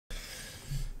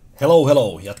Hello,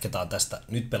 hello. Jatketaan tästä.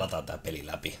 Nyt pelataan tää peli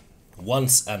läpi.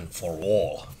 Once and for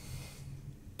all.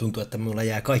 Tuntuu, että minulla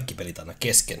jää kaikki pelit aina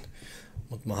kesken.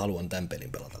 Mutta mä haluan tän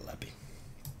pelin pelata läpi.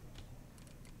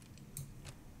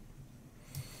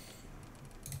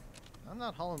 I'm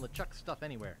not hauling LeChuck's stuff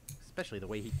anywhere, especially the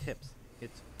way he tips.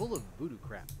 It's full of voodoo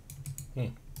crap.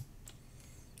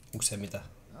 Onko se mitä?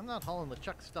 I'm not hauling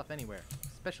LeChuck's stuff anywhere,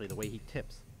 especially the way he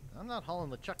tips. I'm not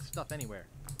hauling LeChuck's stuff anywhere.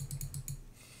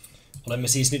 Olemme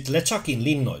siis nyt LeChuckin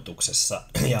linnoituksessa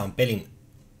ja on pelin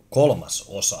 3.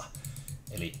 osa.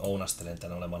 Eli ounastelen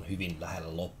tän olevan hyvin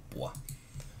lähellä loppua.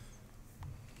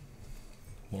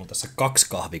 Mulla on tässä 2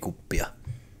 kahvikuppia.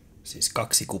 Siis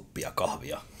 2 kuppia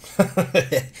kahvia.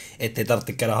 Ettei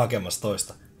tarvitse käydä hakemassa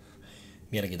toista.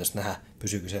 Mielenkiintoista nähdä,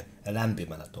 pysyykö se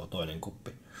lämpimänä tuo toinen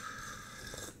kuppi.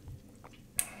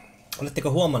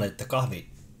 Oletteko huomanneet, että kahvi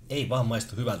ei vaan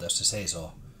maistu hyvältä, jos se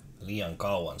seisoo liian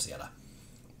kauan siellä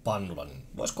pannulla, niin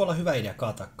voisiko olla hyvä idea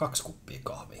kaataa 2 kuppia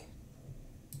kahvia?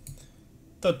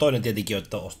 Toinen tietenkin on,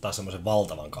 että ostaa semmoisen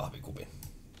valtavan kahvikupin.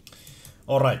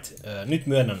 Alright, nyt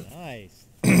myönnän, Nice.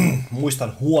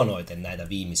 muistan huonoiten näitä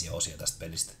viimeisiä osia tästä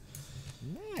pelistä.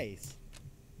 Nice.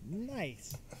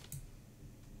 Nice.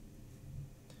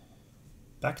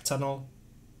 Back tunnel.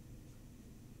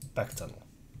 Back tunnel.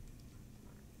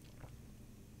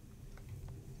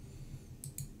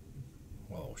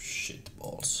 Oh shit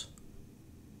balls.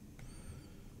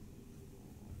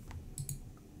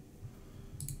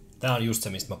 Tää on just se,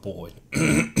 mistä mä puhuin.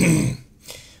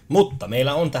 Mutta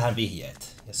meillä on tähän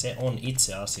vihjeet. Ja se on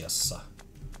itse asiassa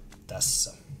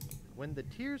tässä. When the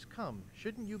tears come,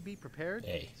 shouldn't you be prepared?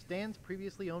 Ei. Stands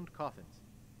previously owned coffins.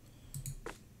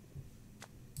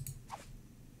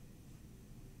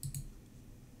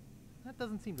 That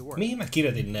doesn't seem to work. Mihin mä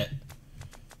kirjoitin ne?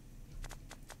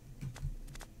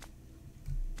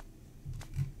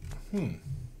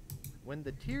 When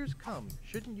the tears come,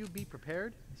 shouldn't you be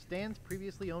prepared? Stands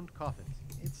previously owned coffins.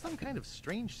 It's some kind of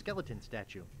strange skeleton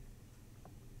statue.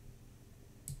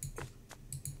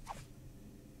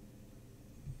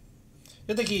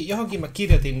 Jotenkin johonkin mä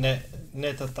kirjoitin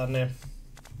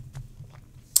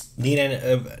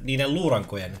niiden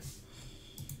luurankojen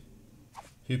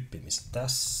hyppimistä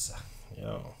tässä.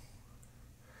 Joo.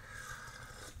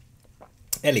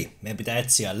 Eli meidän pitää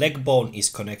etsiä leg bone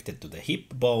is connected to the hip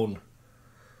bone.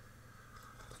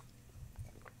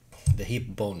 The hip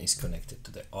bone is connected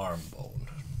to the arm bone.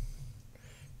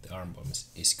 The arm bone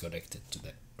is connected to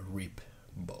the rib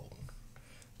bone.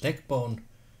 Leg bone,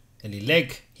 eli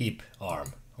leg, hip,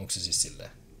 arm. Onko se siis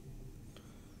silleen?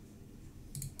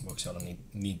 Voiko se olla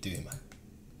niin tyhmä?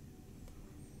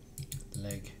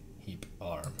 Leg, hip,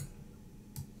 arm.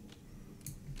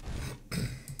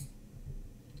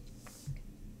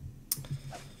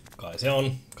 Kai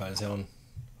se on.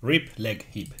 Rib, leg,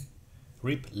 hip.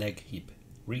 Rib, leg, hip.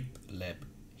 Rib, leg,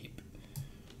 hip.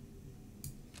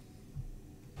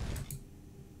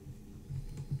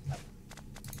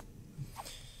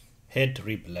 Head,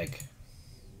 rib, leg.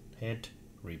 Head,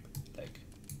 rib, leg.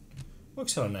 Voiko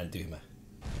se olla näin tyhmä?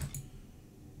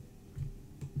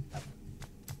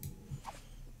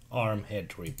 Arm, head,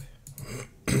 rib.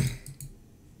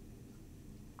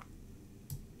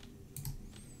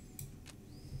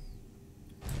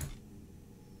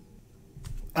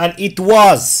 And it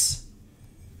was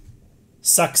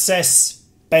success,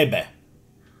 baby.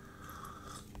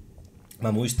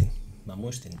 Mä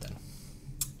muistin tän.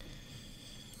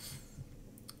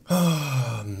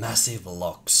 Massive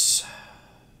locks.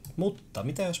 Mutta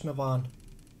mitä jos me vaan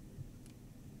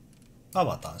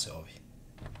avataan se ovi?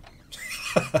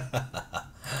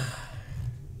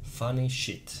 Funny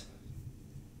shit.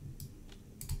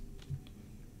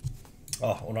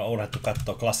 On unohdettu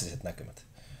katsoa klassiset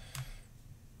näkymät.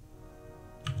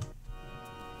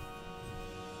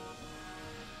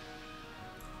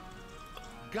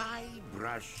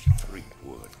 Guybrush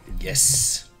Threepwood.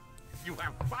 Yes, You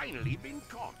have finally been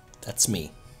caught. that's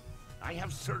me. I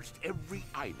have searched every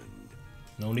island,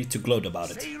 No need to gloat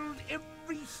about it. sailed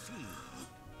every sea.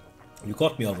 You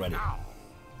caught me already. Now,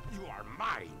 you are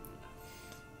mine.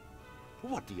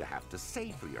 What do you have to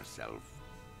say for yourself?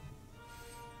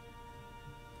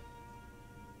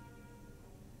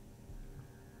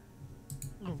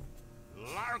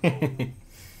 Largo,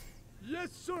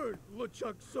 Yes, sir,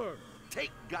 LeChuck, sir.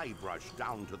 take Guybrush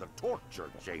down to the torture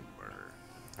chamber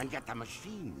and get the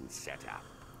machine set up.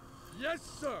 Yes,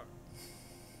 sir.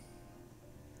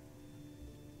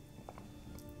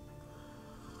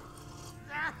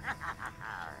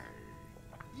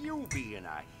 You be in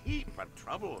a heap of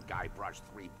trouble, Guybrush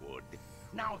Threepwood.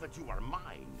 Now that you are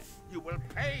mine, you will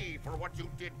pay for what you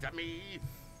did to me.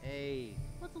 Hey,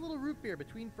 what's a little root beer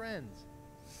between friends?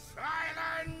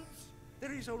 Silence!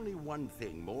 There is only one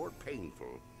thing more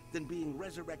painful than being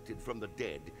resurrected from the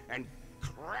dead and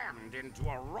crammed into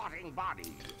a rotting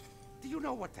body. Do you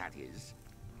know what that is?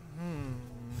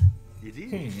 It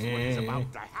is what is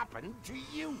about to happen to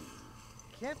you.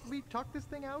 Can't we talk this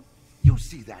thing out? You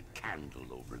see that candle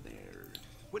over there?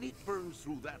 When it burns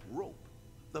through that rope,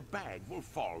 the bag will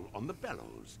fall on the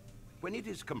bellows. When it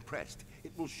is compressed,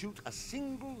 it will shoot a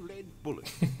single lead bullet,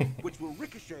 which will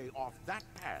ricochet off that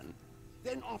pan,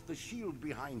 then off the shield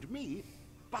behind me,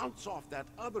 bounce off that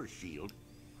other shield,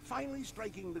 finally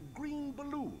striking the green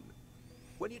balloon.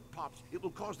 When it pops, it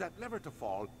will cause that lever to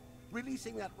fall,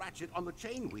 releasing that ratchet on the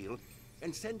chain wheel,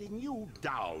 and sending you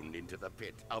down into the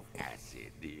pit of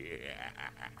acid.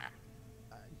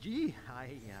 Gee,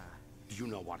 Do you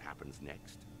know what happens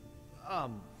next?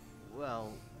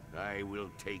 well... I will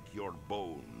take your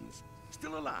bones,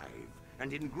 still alive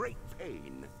and in great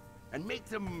pain, and make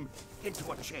them into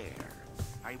a chair.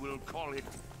 I will call it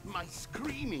my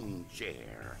screaming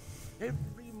chair.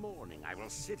 Every morning I will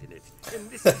sit in it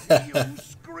and listen to you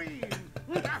scream.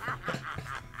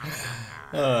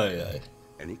 Ai ai.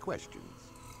 Any questions?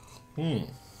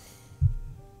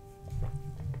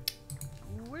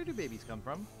 Where do babies come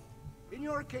from? In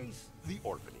your case, the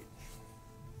orphanage.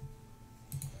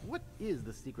 What is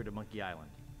the secret of Monkey Island?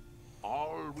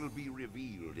 All will be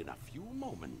revealed in a few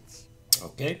moments.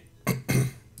 Okei.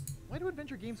 Why do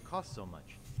adventure games cost so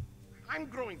much? I'm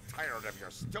growing tired of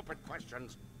your stupid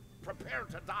questions. Prepare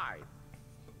to die.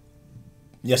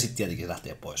 Ja sitten tietenkin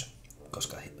lähtee pois,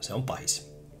 koska se on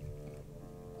pahis.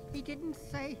 He didn't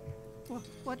say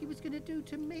what he was going to do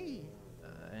to me.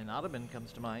 An ottoman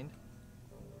comes to mind.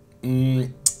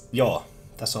 Joo,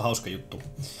 tässä on hauska juttu.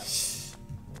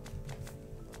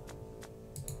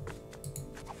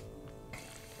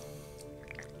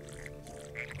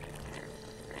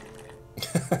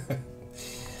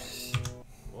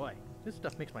 Boy, this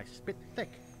stuff makes my spit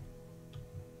thick.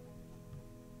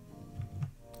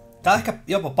 Tää on ehkä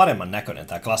jopa paremman näköinen,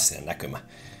 tää klassinen näkymä.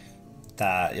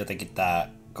 Tää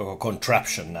koko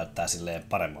contraption näyttää silleen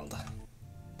paremmalta.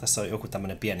 Tässä on joku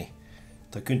tämmönen pieni...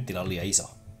 Toi kynttilä on liian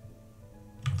iso.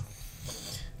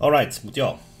 Alright, mut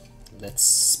joo. Let's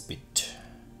spit.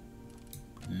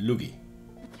 Lugi.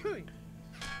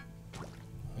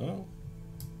 Oh.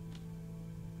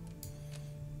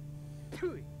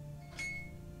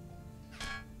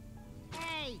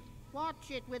 Hey,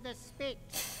 watch it with a spit.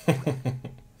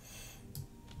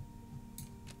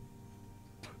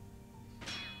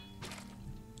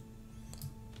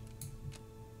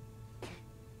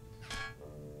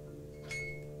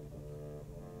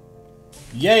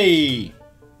 Yay!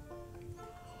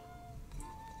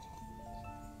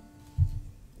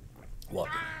 What?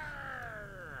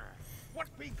 What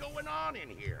be going on in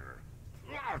here?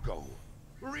 Largo,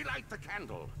 relight the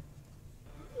candle.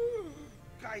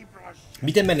 Guybrush.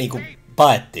 Miten me niinku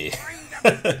paettiin?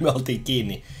 Me oltiin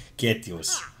kiinni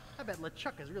ketjuissa. I bet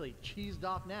LeChuck is really cheesed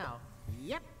off now.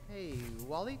 Yep. Hey,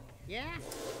 Wally, Yeah.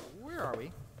 where are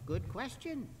we? Good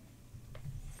question.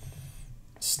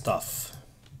 Stuff.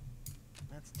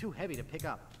 That's too heavy to pick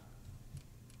up.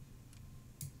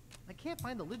 I can't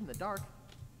find the lid in the dark.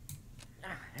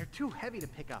 They're too heavy to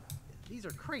pick up. These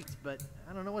are crates, but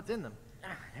I don't know what's in them.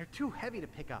 They're too heavy to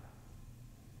pick up.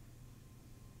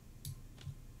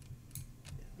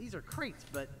 These are crates,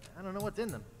 but I don't know what's in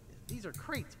them. These are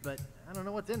crates, but I don't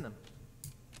know what's in them.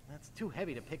 That's too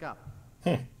heavy to pick up.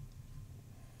 They're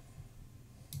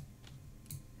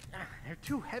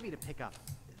too heavy to pick up.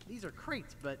 These are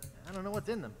crates, but I don't know what's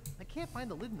in them. I can't find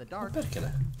the lid in the dark.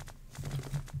 Perkele.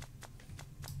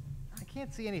 I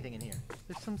can't see anything in here.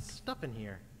 There's some stuff in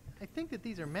here. I think that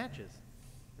these are matches.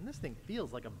 And this thing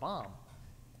feels like a bomb.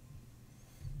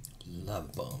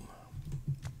 Love bomb.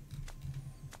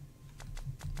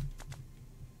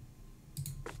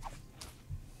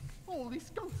 Holy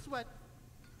skunk sweat!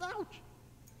 Ouch!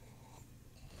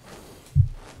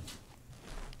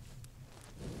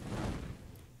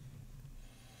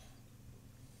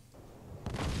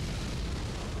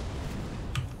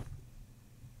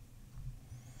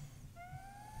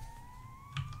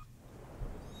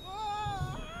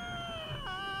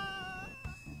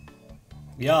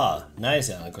 Jaa, näin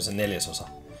se alkoi se 4. osa.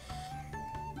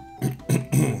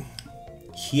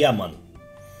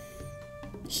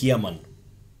 Hieman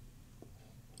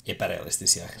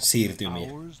epärealistisia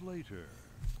siirtymiä. Hours later.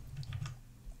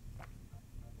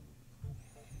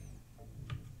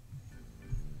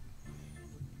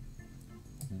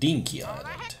 Dinky The Island.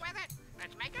 heck with it.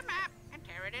 Let's make a map and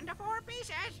tear it into 4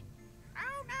 pieces.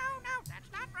 Oh, no,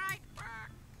 that's not right.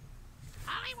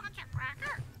 Holly wants a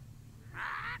cracker.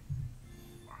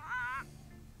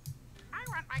 I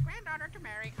want granddaughter to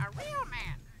marry a real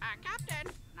man. A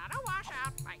captain, not a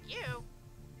washout like you.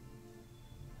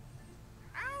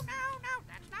 Oh, no,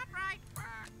 that's not right.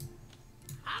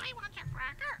 Holly wants a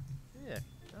cracker. Yeah.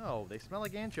 Oh, they smell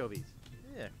like anchovies.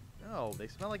 Yeah. Oh, they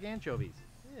smell like anchovies.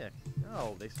 Yeah.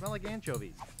 Oh, they smell like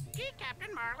anchovies. Gee,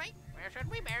 Captain Marley, where should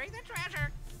we bury the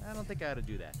treasure? I don't think I ought to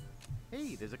do that.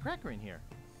 Hey, there's a cracker in here.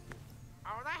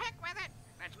 Oh, the heck with it.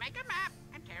 Let's make a map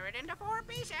and tear it into 4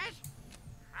 pieces.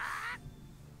 Ah,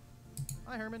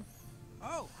 Hi, Herman.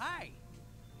 Oh, hi.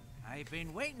 I've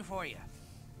been waiting for you.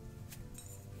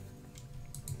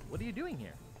 What are you doing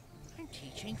here? I'm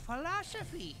teaching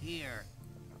philosophy here.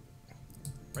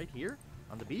 Right here?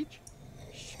 On the beach?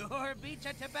 Sure beats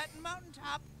a Tibetan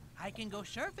mountaintop. I can go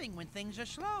surfing when things are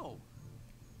slow.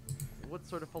 What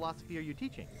sort of philosophy are you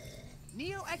teaching?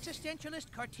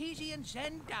 Neo-existentialist Cartesian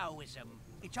Zen Taoism.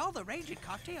 It's all the rage at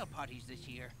cocktail parties this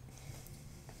year.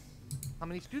 How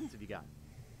many students have you got?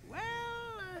 Well,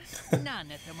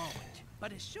 none at the moment.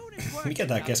 But as soon as word Mikä gets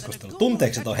tää out that a keskustelu? guru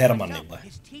Tunteeko se such toi as Hermannin myself vai?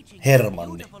 is teaching in a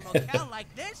Hermanni. beautiful locale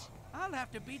like this, I'll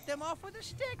have to beat them off with a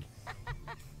stick.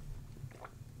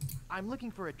 I'm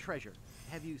looking for a treasure.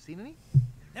 Have you seen any?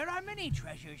 There are many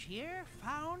treasures here,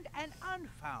 found and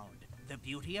unfound. The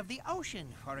beauty of the ocean,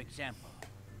 for example.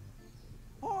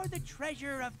 Or the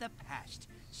treasure of the past,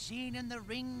 seen in the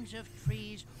rings of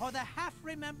trees or the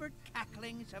half-remembered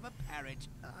cacklings of a parrot.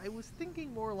 I was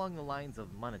thinking more along the lines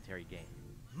of monetary gain.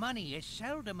 Money is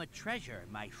seldom a treasure,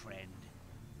 my friend.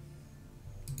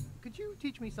 Could you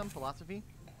teach me some philosophy?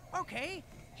 Okay,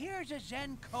 here's a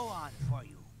Zen koan for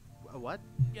you. What?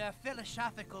 A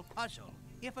philosophical puzzle.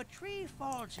 If a tree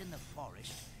falls in the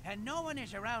forest and no one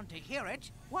is around to hear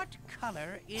it, what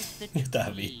color is the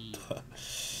Mitä tree? vittua?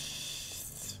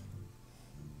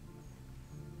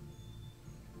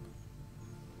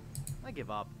 I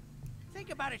give up. Think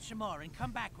about it some more and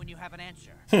come back when you have an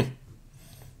answer.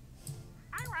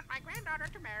 I want my granddaughter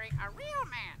to marry a real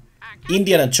man. A captain.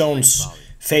 Indiana Jones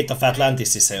Fate of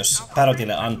Atlantisissa, jos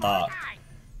Parrotille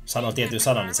sanoo tietyn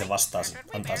sanan, niin se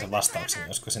antaa sen vastauksen.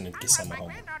 Olisiko se nytkin I want sama my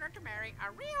homma? granddaughter to marry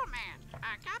a real man.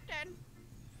 A captain.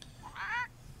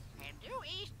 Head due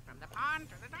east from the pond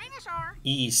to the dinosaur.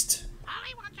 East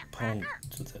Holly wants a pond cracker.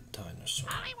 to the dinosaur.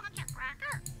 Holly wants a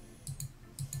cracker.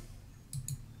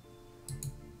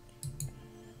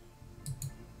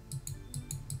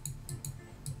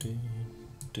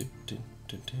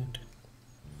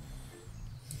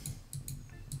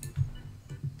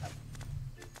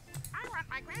 I want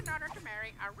my granddaughter to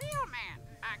marry a real man.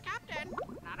 A captain,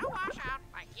 not a washout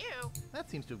like you. That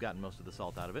seems to have gotten most of the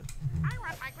salt out of it. I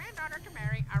want my granddaughter to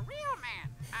marry a real man.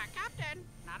 A captain,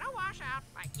 not a washout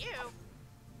like you.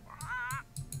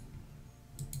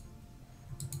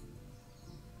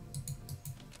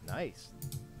 Nice.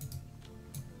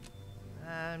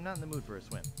 I'm not in the mood for a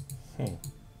swim.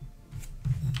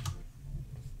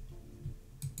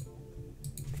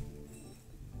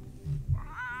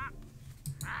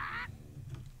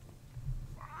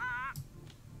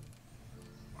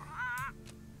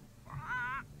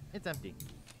 It's empty.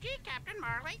 Gee, Captain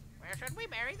Marley, where should we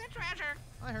bury the treasure?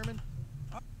 Hi, Herman.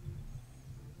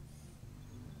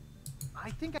 I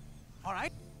think I... All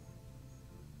right.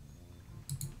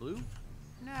 Blue?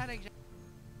 Not exactly.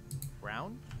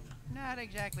 Brown? Not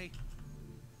exactly.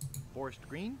 Forest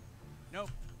green? Nope.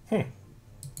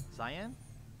 Cyan?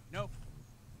 Nope.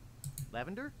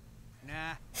 Lavender?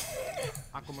 Nah.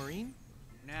 Aquamarine?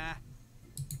 Nah.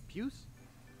 Puce?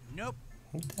 Nope.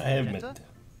 Mitä hemmettiä?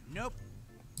 Nope.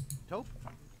 Taupe?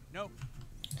 Nope.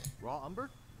 Raw umber?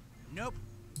 Nope.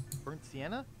 Burnt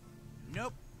sienna?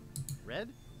 Nope. Red?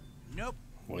 Nope.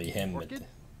 Voi hemmetti. Orchid?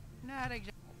 Not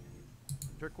exactly.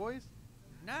 Turquoise?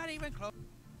 Not even close.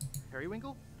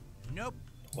 Periwinkle? Nope.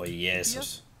 Voi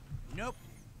Jeesus. Nope.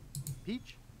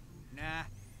 Peach? Nah.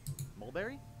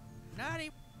 Mulberry? Not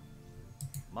even.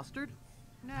 Mustard?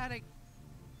 Not a.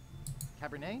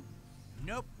 Cabernet?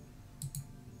 Nope.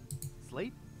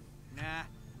 Slate? Nah.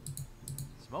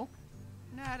 Smoke?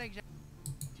 Not exactly.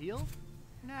 Teal?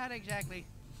 Not exactly.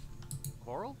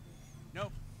 Coral?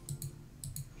 Nope.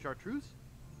 Chartreuse?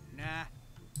 Nah.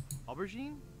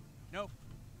 Aubergine? Nope.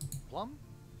 Plum?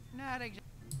 Not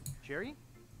exactly. Cherry?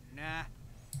 Nah.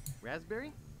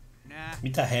 Raspberry? Nah.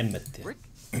 Mitä hemmettiä? Brick?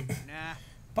 Nah.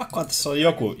 Pakkohan tässä on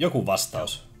joku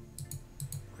vastaus.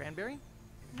 Cranberry?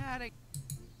 Not a.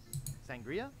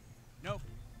 Sangria? Nope.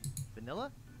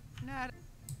 Vanilla? Not.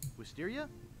 Wisteria?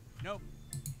 Nope.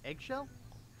 Eggshell?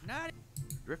 Not.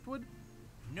 Driftwood?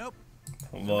 Nope.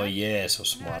 Voi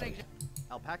Jeesus Not Maria. exactly.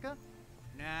 Alpaca?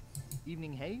 Nah.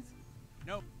 Evening haze?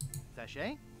 Nope.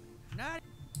 Sachet? Not.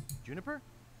 Juniper?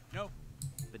 Nope.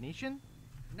 Venetian?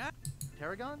 Not.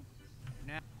 Tarragon?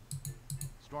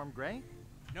 Storm Gray?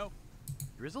 No.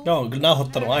 Drizzle? Joo, on kyllä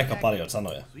nauhoittanut aika paljon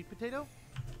sanoja. Sweet potato?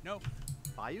 No.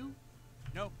 Bayou?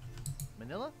 No.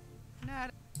 Manila?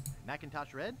 Not.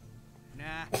 Macintosh Red?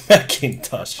 Nah.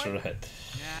 Macintosh Red.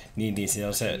 Nah. Niin, se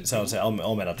on se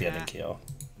omena tietenkin, joo.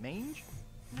 Mange?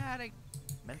 Not a.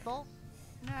 Menthol?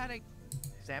 Not a.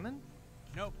 Salmon?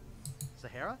 Nope.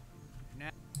 Sahara?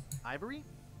 Nah. Ivory?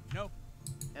 Nope.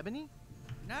 Ebony?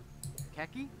 Nah.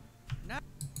 Khaki? Nah.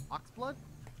 Oxblood?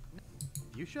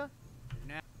 Fuchsia?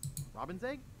 Nah. Robin's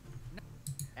egg?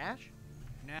 Ash?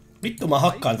 Nah. Vittu mä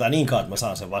hakkaan tää niin kauan, että mä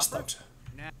saan sen vastauksen.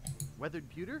 Nah. Weathered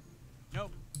pewter?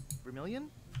 Nope.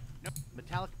 Vermilion? Nope.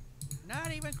 Metallic? Not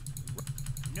even.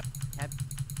 No. Have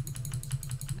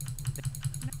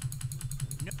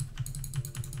No.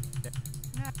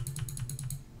 Nah.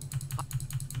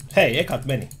 Hei, ekat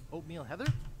meni. oatmeal heather?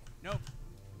 Nope.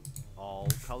 All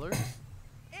colors?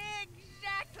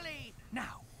 Exactly.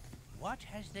 Now, what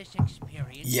has this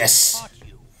experience Yes. taught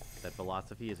you? That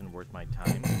philosophy isn't worth my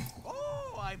time.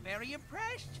 Oh, I'm very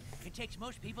impressed. It takes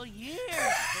most people years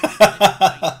to reach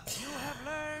this point. You have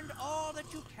learned all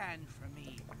that you can from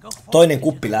me. Go forth Toinen into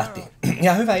kuppi the lähti. world.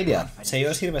 Ihan hyvä idea. Se ei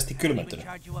olisi hirveästi I'll kylmentynyt.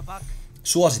 charge you a buck.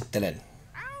 Suosittelen.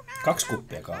 Oh, no, 2 no,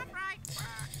 kuppia that's kahvia. not right.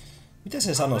 Mitä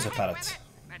se sanoo se Go ahead Parrot? with it.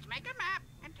 Let's make a map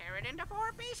and tear it into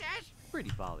 4 pieces. Pretty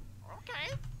folly.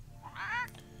 Okay.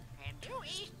 And due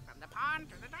east from the pond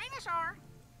to the dinosaur.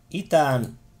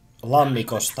 Itään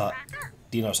lammikosta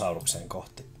dinosaurukseen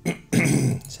kohti.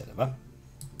 Selvä.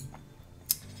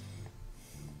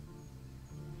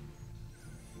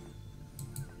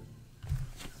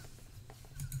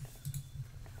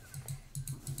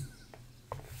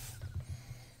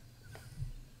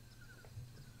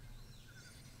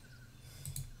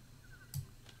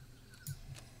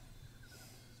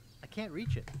 I can't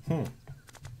reach it. I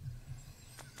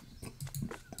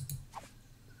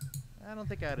don't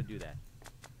think I ought to do that.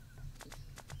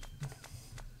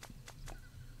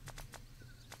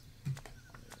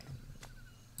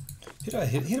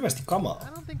 Hirveästi kamaa. I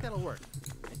don't think that'll work.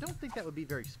 I don't think that would be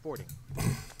very sporting.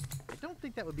 I don't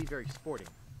think that would be very sporting.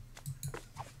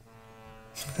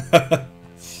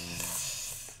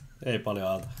 Ei paljon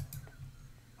auta.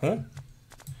 Huh?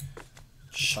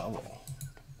 Shovel.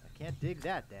 I can't dig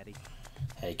that, Daddy.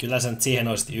 Hei, kyllä sä nyt siihen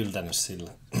olisit yltänyt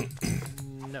sillä.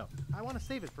 No, I want to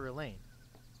save it for Elaine.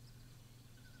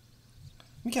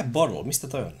 Mikä bottle? Mistä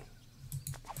toi on?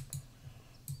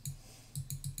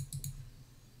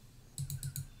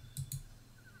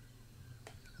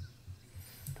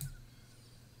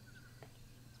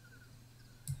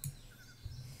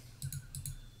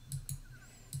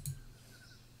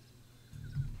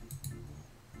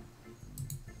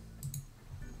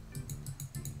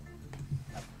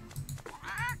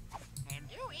 And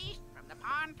due east from the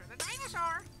pond to the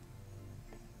dinosaur.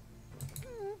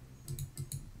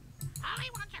 Holly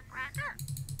wants a cracker.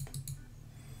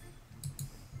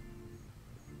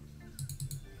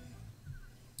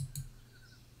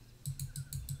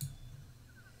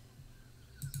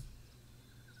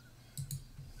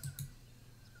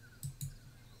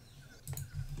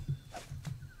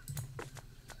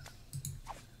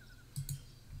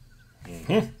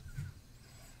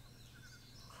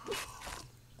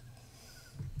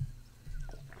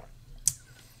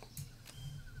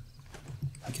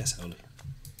 Mikä se oli?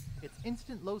 It's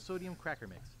instant low sodium cracker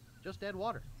mix. Just add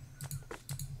water.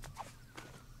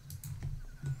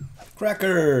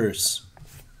 Crackers!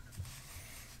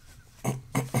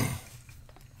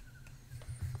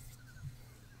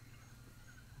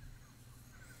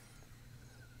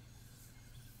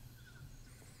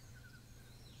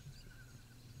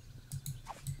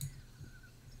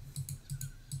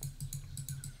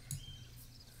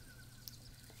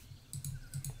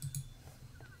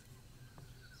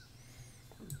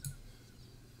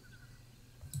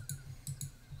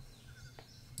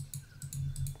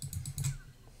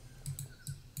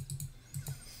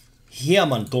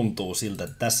 Hieman tuntuu siltä,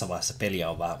 että tässä vaiheessa peliä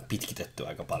on vähän pitkitetty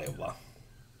aika paljon vaan.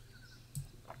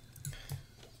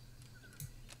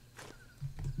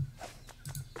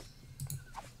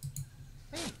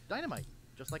 Hey, dynamite.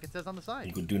 Just like it says on the side.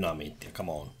 Niinku dynamiittia,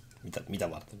 come on. Mitä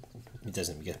varten?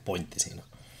 Mikä pointti siinä on?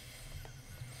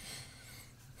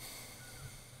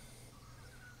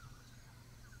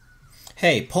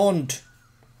 Hei, pond.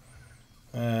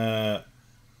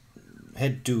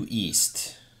 Head due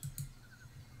east.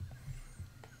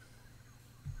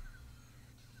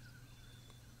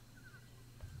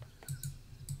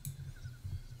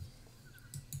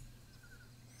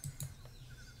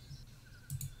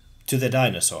 To the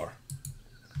dinosaur.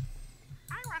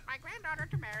 I want my granddaughter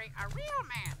to marry a real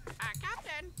man. A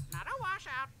captain, not a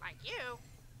washout like you.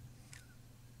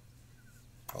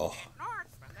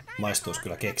 Maistuis dinosaur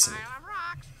kyllä to the keksini. pile of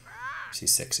rocks.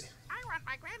 Siis seksi. I want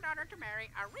my granddaughter to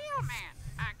marry a real man.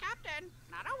 A captain,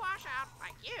 not a washout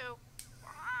like you.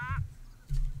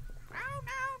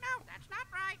 No, that's not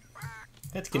right. Go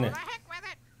Hetkinen. the heck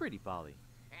with it. Pretty folly.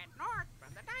 Head north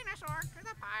from the dinosaur to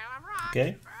the pile of rocks.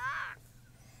 Okay.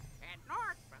 Head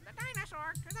north from the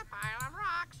dinosaur to the pile of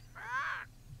rocks.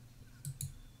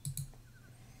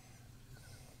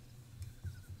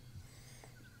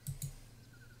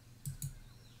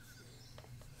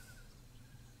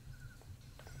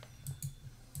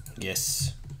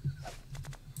 Yes.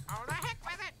 Oh, the heck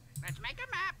with it. Let's make a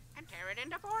map and tear it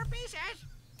into 4 pieces.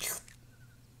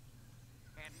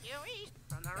 Head due east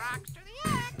from the rocks to the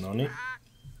X. Noni.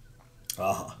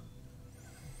 Aha.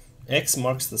 X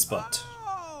marks the spot.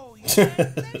 Oh, yes,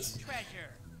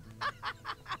 treasure.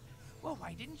 Well,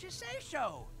 why didn't you say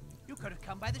so? You could have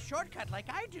come by the shortcut like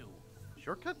I do.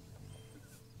 Shortcut?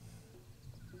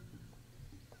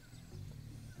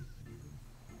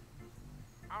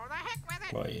 Oh, the heck with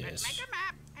it. Oh, Let's yes. make a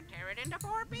map and tear it into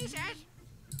 4 pieces.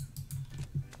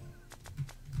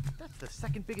 That's the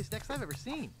second biggest X I've ever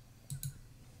seen.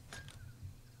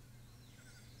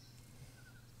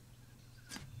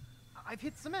 I've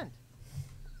hit cement.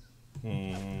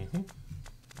 Mm-hmm.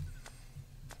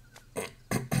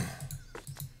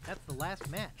 That's the last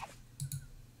match.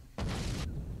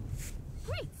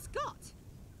 Great Scott!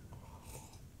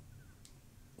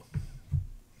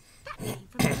 That came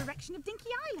from the direction of Dinky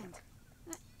Island.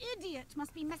 That idiot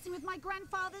must be messing with my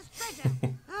grandfather's treasure.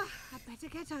 I'd better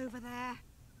get over there.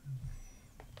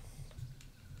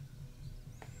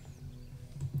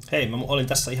 Hei, mä olin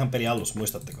tässä ihan peli alussa,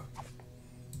 muistatteko?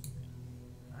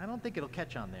 I don't think it'll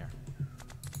catch on there.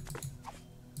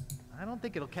 I don't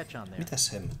think it'll catch on there.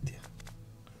 Mitäs hemmettiä?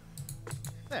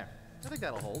 There. I think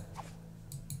that'll hold.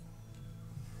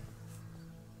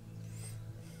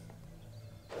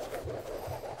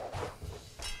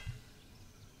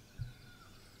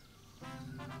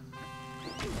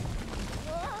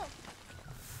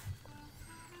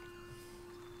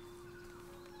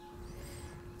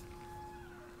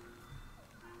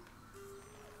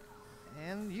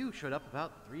 And you showed up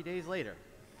about 3 days later.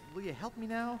 Will you help me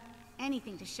now?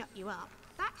 Anything to shut you up.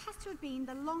 That has to have been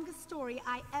the longest story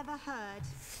I ever heard.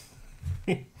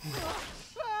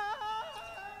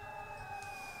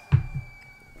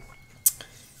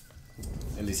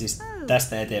 Eli siis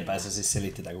tästä eteenpäin se siis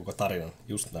selitti tämän koko tarinan.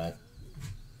 Just näin.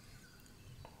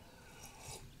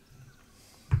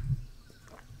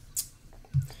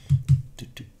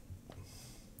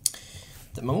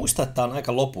 Mä muistan, että tää on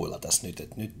aika lopuilla tässä nyt.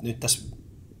 Et nyt tässä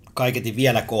kaiketi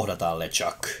vielä kohdataan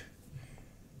LeChuck.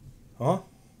 Oho.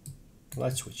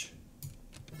 Light switch.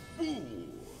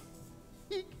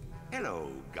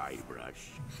 Hello,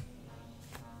 Guybrush.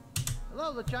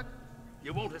 Hello, LeChuck.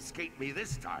 You won't escape me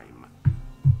this time.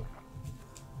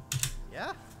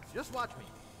 Yeah? Just watch me.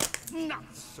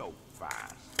 Not so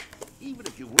fast. Even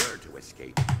if you were to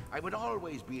escape, I would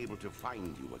always be able to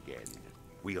find you again.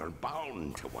 We are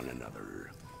bound to one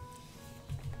another.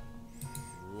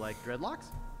 Like dreadlocks?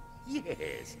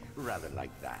 Yes, rather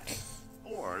like that.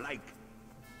 Or like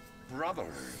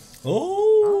brothers.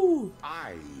 Oh!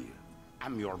 I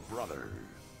am your brother.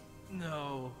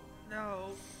 No.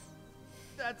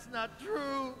 That's not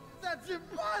true. That's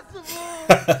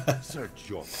impossible. Search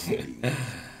your feelings.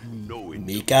 You know it.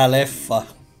 Mikä leffa?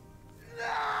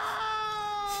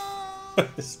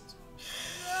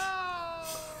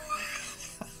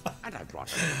 And I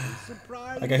brought a little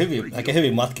surprise. Aika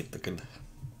hyvin matkittu kyllä.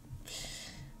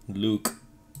 Luke.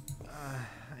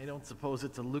 I don't suppose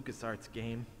it's a LucasArts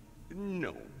game.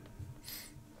 No.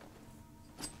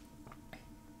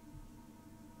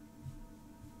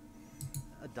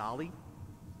 A dolly?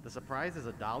 The surprise is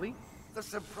a dolly? The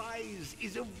surprise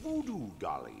is a voodoo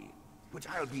dolly, which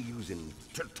I'll be using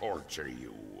to torture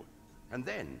you. And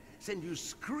then send you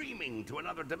screaming to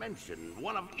another dimension,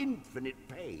 one of infinite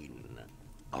pain.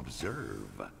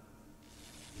 Observe.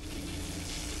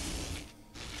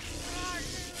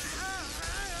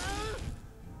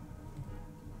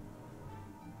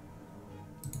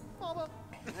 Mama.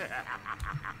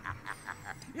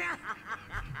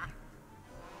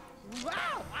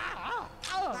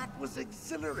 That was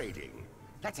exhilarating.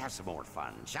 Let's have some more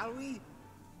fun, shall we?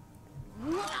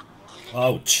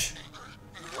 Ouch.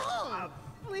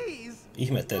 Please.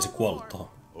 Ihme, ettei se kuollut tohon.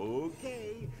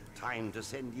 Okay, time to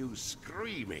send you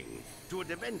screaming to a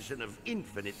dimension of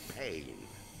infinite pain.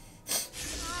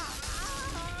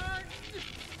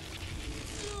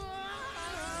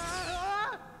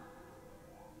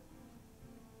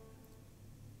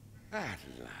 At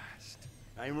last,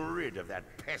 I'm rid of that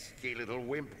pesky little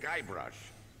wimp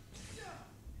Guybrush.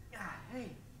 Hey,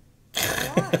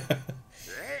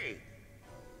 Hey!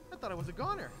 I thought I was a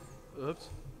goner. Oops.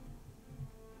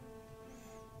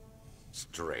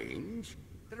 Strange.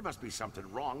 There must be something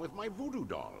wrong with my voodoo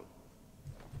doll.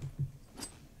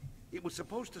 It was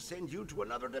supposed to send you to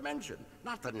another dimension,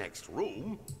 not the next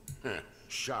room.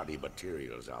 Shoddy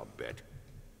materials, I'll bet.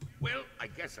 Well, I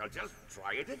guess I'll just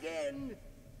try it again.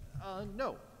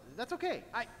 No. That's okay.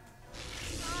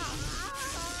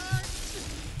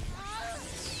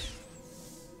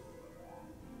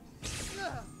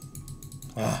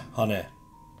 Hane.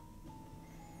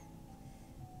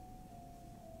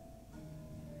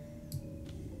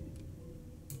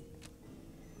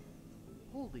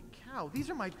 Holy cow, these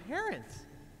are my parents!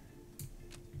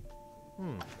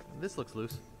 This looks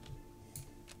loose.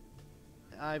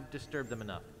 I've disturbed them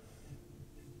enough.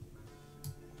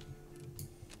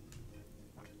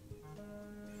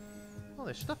 Oh,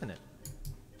 there's stuff in it.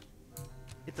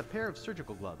 It's a pair of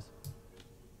surgical gloves.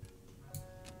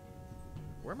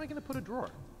 Where am I gonna put a drawer?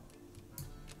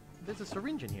 There's a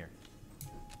syringe in here.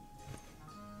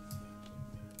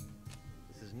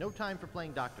 This is no time for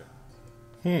playing doctor.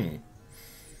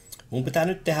 Mun pitää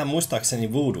nyt tehdä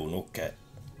muistaakseni voodoo-nukke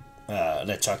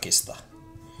LeChuckista.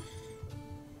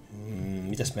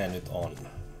 Mitäs meillä nyt on?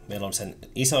 Meillä on sen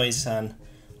isoisän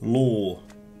luu.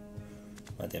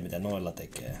 Mä en tiedä mitä noilla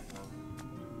tekee.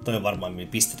 Toi on varmaan me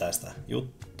pistetään sitä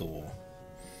juttua.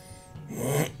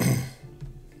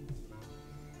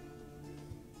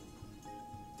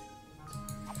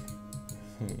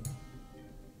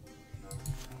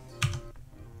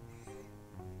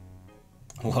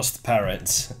 Lost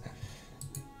parents.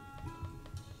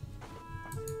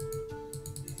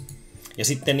 Ja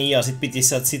sitten niin, ja sit piti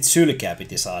sit sylkeä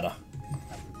piti saada.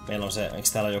 Meillä on se, eikö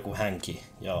täällä joku hänki?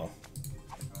 Joo.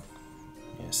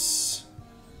 Yes.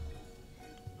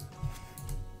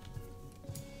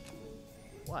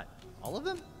 What? All of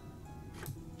them?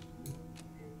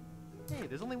 Hey,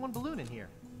 there's only one balloon in here.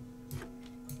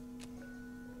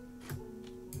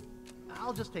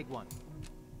 I'll just take one.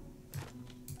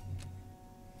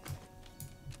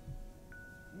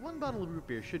 One bottle of root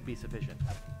beer should be sufficient.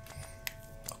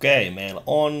 Okei, meillä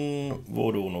on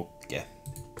voodoo-nukke.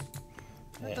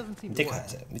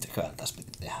 Mitäköhän tässä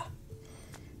piti tehdä?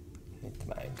 Nyt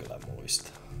mä en kyllä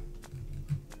muista.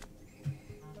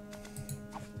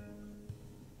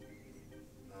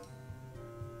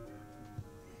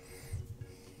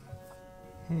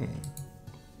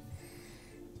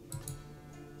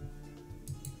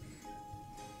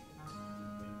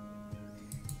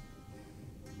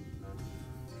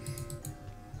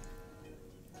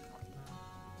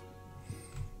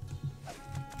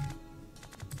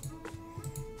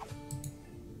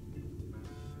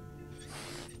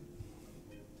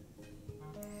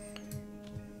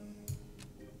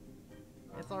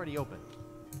 It's already open.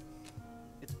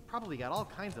 It's probably got all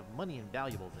kinds of money and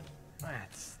valuables in it.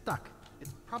 It's stuck.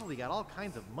 It's probably got all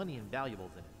kinds of money and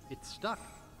valuables in it. It's stuck.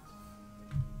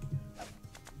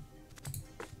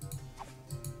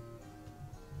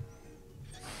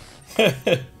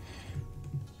 It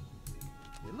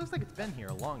looks like it's been here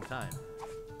a long time.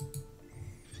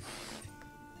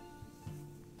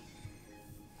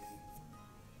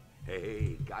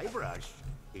 Hey, Guybrush,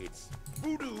 it's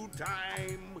voodoo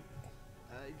time.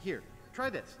 Here, try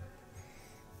this.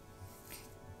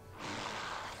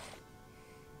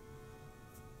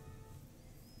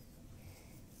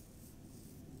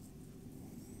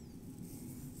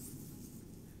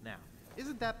 Now,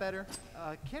 isn't that better?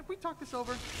 Can't we talk this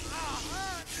over?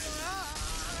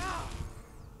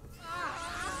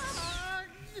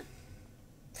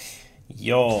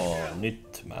 Joo,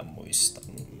 nyt mä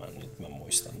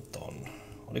muistan ton.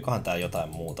 Olikohan tää jotain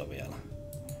muuta vielä?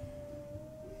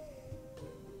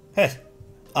 Heh!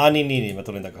 Niin, mä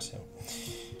tulin takaisin.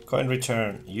 Coin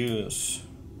return, use.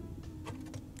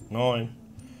 Noin.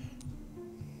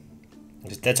 Ja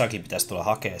sit LeChuckin pitäisi tulla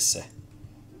hakee se.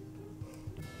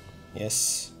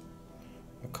 Yes.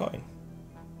 A coin.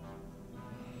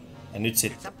 Ja nyt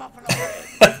sit...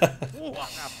 What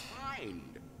a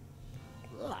find!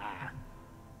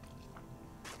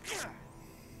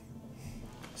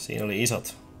 Siinä oli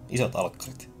isot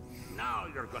alkkarit.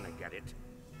 Now you're gonna get it.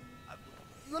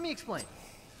 Let me explain.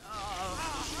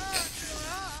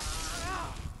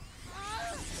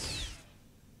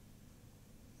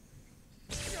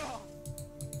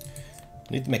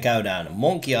 Nyt me käydään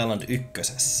Monkey Island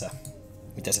 1.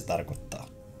 Mitä se tarkoittaa?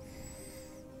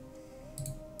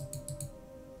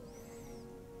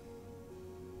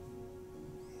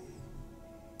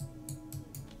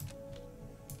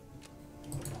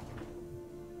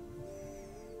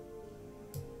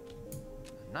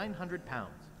 £900.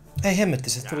 Ei hemmetti,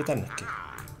 se tuli tännekin.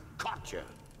 Gotcha.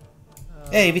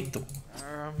 Ei vittu.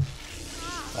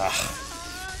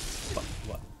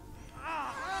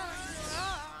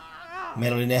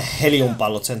 Meillä oli ne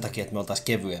heliumpallot sen takia, että me oltais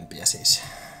kevyempiä siis.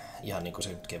 Ihan niinku se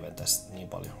nyt keventäisi niin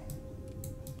paljon.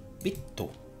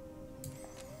 Vittu.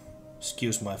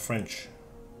 Excuse my French.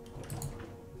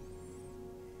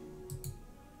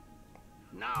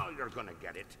 Now you're gonna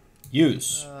get it.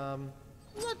 Use.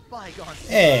 Let bygones.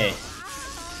 Ei.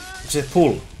 Onko se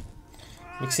pull?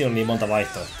 Miksi siinä on niin monta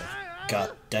vaihtoehtoa?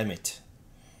 God damn it.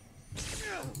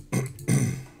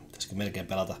 Pitäisikö melkein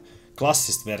pelata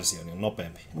klassista versiota, niin on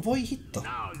nopeampi. No voi hitto.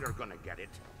 Now you're gonna get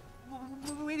it.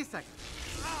 Wait a second.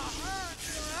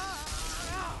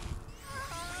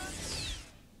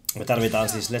 Me tarvitaan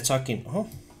siis LeChuckin... Oho,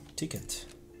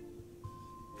 ticket.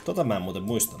 Tota mä en muuten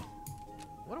muistan.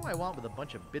 What do I want with a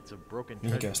bunch of bits of broken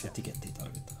Mihinkä treasure? sitä tikettiä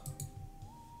tarvitaan?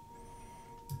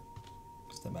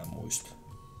 Sitä mä en muista.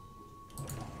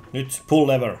 Nyt, pull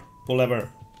lever, pull lever.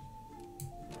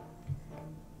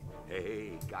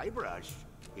 Hey, Guybrush,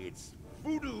 it's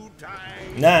voodoo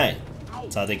time. Näin!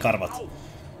 Saatiin karvat. Ow.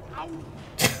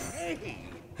 Hey.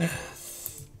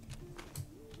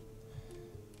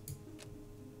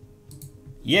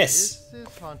 Yes! This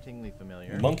is hauntingly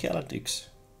familiar. Monkey Island 1.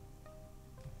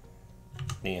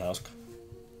 Niin hauska.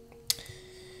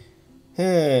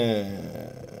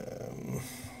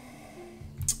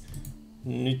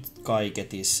 Nyt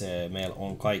kaiketis meillä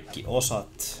on kaikki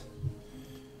osat.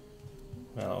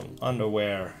 Meillä on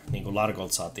underwear, niin kuin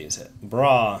Larkolta saatiin se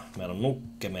bra, meillä on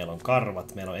nukke, meillä on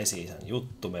karvat, meillä on esi-isän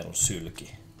juttu, meillä on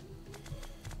sylki.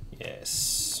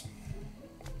 Yes.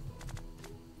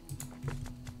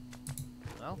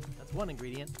 Well, that's one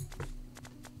ingredient.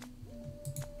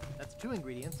 That's two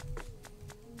ingredients.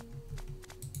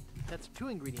 That's two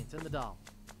ingredients in the doll.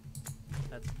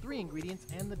 That's three ingredients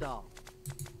and the doll.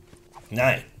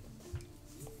 Näin.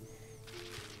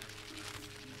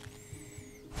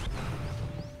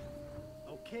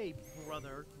 Okay,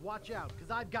 brother, watch out, because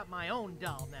I've got my own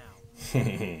doll now.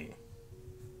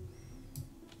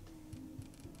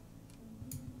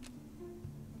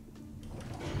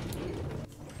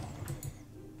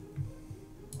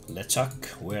 LeChuck,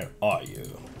 where are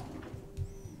you?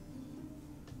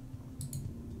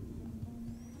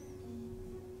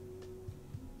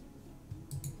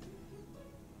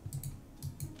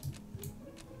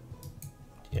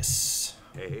 Yes.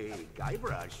 Hey,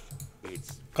 Guybrush,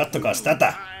 it's Kattokaas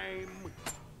tätä. time.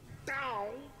 Ow.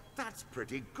 That's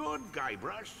pretty good,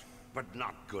 Guybrush, but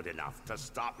not good enough to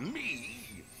stop me.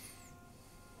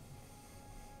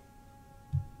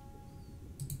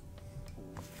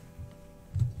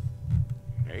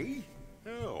 Hey?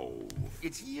 Oh,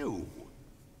 it's you.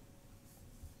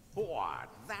 What,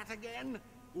 that again?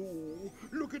 Ooh,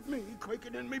 look at me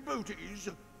quaking in me booties.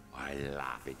 I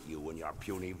laugh at you and your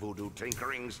puny voodoo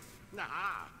tinkerings.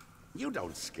 Nah, you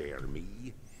don't scare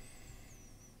me.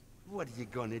 What are you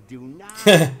gonna do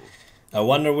now? I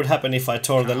wonder what happened if I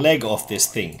tore the leg off this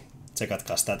thing.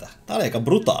 Tsekatkaas tätä. Tää oli aika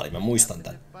brutaali, mä muistan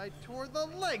tän. If I tore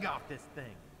the leg off this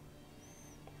thing.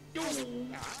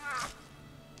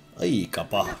 Aika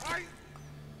paha.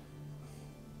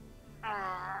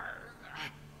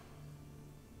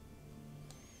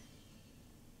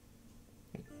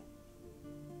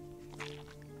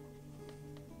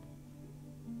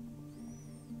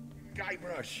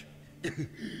 Guybrush,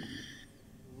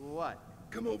 What?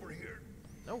 come over here.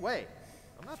 No way.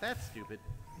 I'm not that stupid.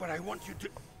 But I want you to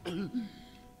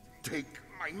take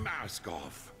my mask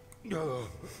off.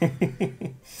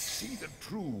 See the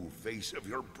true face of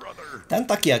your brother. Tän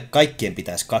takia kaikkien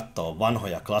pitäisi katsoa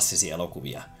vanhoja klassisia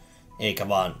elokuvia, eikä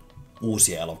vaan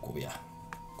uusia elokuvia,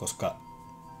 koska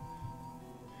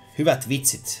hyvät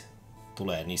vitsit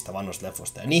tulee niistä vanhoista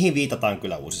leffoista, ja niihin viitataan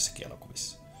kyllä uusissakin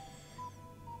elokuvissa.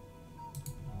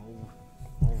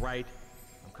 All right.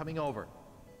 I'm coming over.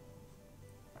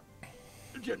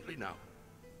 Gently now.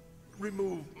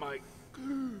 Remove my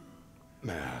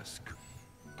mask.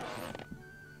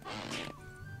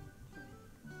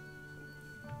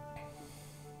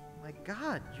 My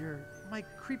God, you're my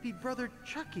creepy brother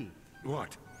Chucky.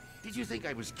 What? Did you think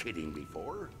I was kidding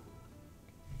before?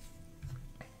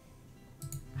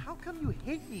 How come you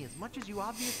hate me as much as you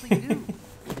obviously do?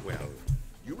 Well,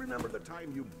 you remember the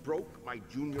time you broke my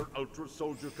Junior Ultra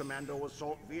Soldier Commando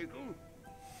assault vehicle?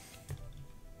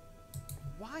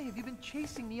 Why have you been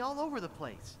chasing me all over the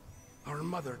place? Our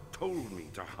mother told me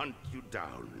to hunt you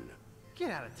down.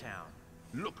 Get out of town.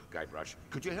 Look, Guybrush,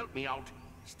 could you help me out?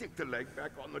 Stick the leg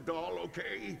back on the doll,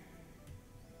 okay?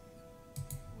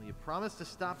 Will you promise to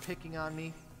stop picking on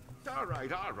me? All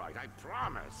right, I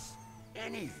promise.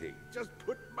 Anything, just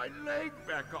put my leg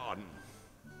back on.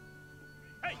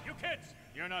 Hey, you kids!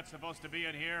 You're not supposed to be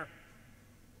in here.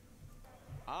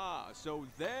 Ah, so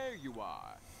there you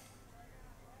are.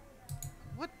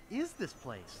 What is this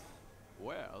place?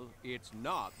 Well, it's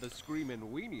not the Screamin'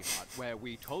 Weenie Hut where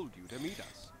we told you to meet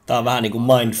us. Tää on vähän niinku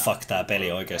mindfuck tää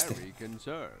peli oikeesti. Very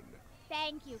concerned.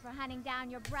 Thank you for hunting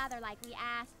down your brother like we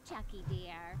asked, Chucky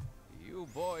dear. You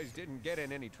boys didn't get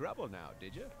in any trouble now,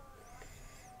 did you?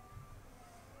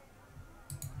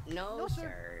 No,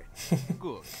 sir.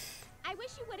 Good. I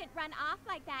wish you wouldn't run off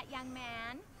like that, young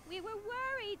man. We were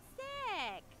worried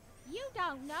sick. You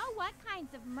don't know what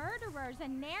kinds of murderers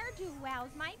and ne'er-do-wells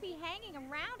might be hanging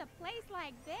around a place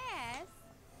like this.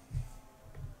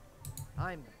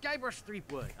 I'm Guybrush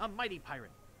Threepwood, a mighty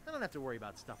pirate. I don't have to worry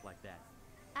about stuff like that.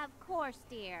 Of course,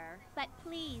 dear. But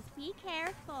please be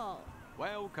careful.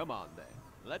 Well, come on then.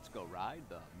 Let's go ride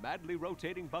the madly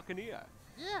rotating Buccaneer.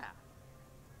 Yeah.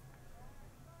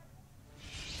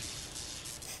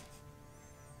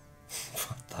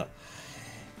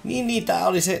 Niin, tää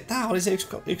oli se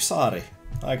yksi saari.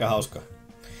 Aika hauska.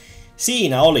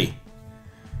 Siinä oli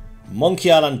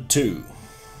Monkey Island 2.